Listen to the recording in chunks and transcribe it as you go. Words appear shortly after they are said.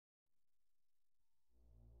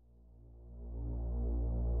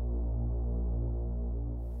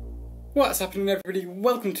What's happening, everybody?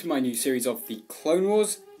 Welcome to my new series of the Clone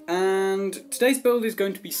Wars, and today's build is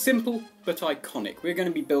going to be simple but iconic. We're going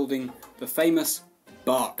to be building the famous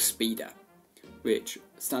BARC speeder, which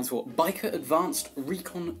stands for Biker Advanced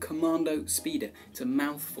Recon Commando Speeder. It's a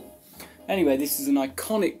mouthful. Anyway, this is an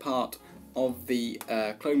iconic part of the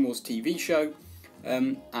Clone Wars TV show,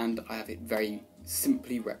 and I have it very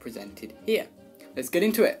simply represented here. Let's get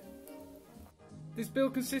into it. This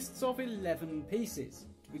build consists of 11 pieces.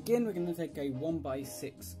 To begin, we're going to take a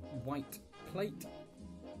 1x6 white plate.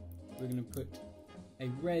 We're going to put a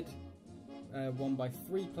red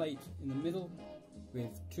 1x3 plate in the middle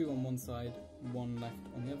with 2 on one side, 1 left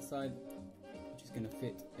on the other side, which is going to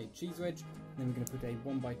fit a cheese wedge. Then we're going to put a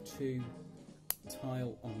 1x2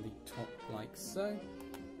 tile on the top like so.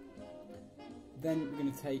 Then we're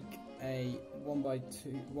going to take a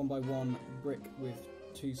 1x1 brick with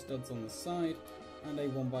 2 studs on the side and a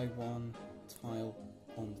 1x1 tile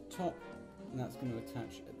on the top, and that's going to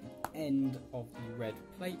attach at the end of the red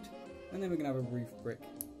plate, and then we're going to have a roof brick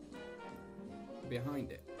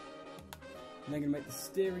behind it. And then going to make the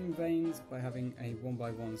steering vanes by having a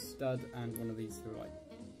 1x1 stud and one of these sort of like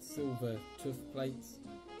silver tuff plates.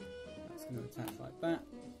 That's going to attach like that.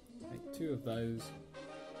 Make 2 of those.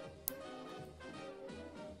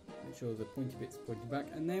 Make sure the pointy bits are pointing back,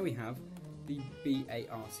 and there we have the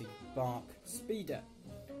BARC speeder.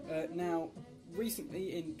 Now,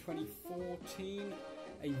 recently in 2014,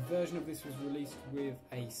 a version of this was released with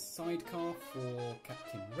a sidecar for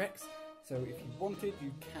Captain Rex, so if you wanted,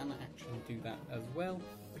 you can actually do that as well.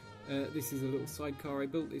 This is a little sidecar I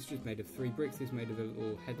built. It's just made of 3 bricks. It's made of a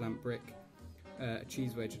little headlamp brick, a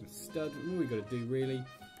cheese wedge and a stud. And all we've got to do really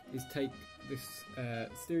is take this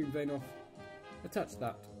steering vane off, attach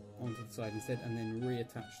that onto the side instead, and then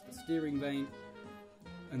reattach the steering vane.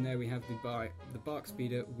 And there we have the BARC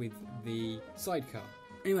speeder with the sidecar.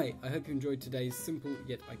 Anyway, I hope you enjoyed today's simple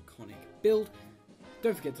yet iconic build.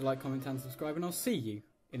 Don't forget to like, comment and subscribe, and I'll see you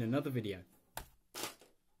in another video.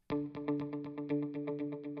 You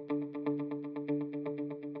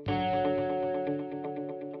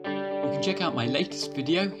can check out my latest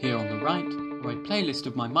video here on the right, or a playlist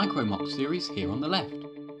of my MicroMOCs series here on the left.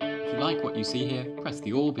 If you like what you see here, press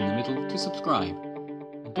the orb in the middle to subscribe.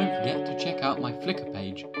 And don't forget to check out my Flickr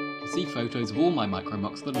page to see photos of all my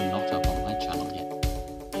MicroMOCs that are not up on my channel yet.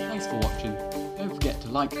 Thanks for watching, don't forget to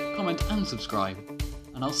like, comment and subscribe,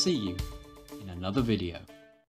 and I'll see you in another video.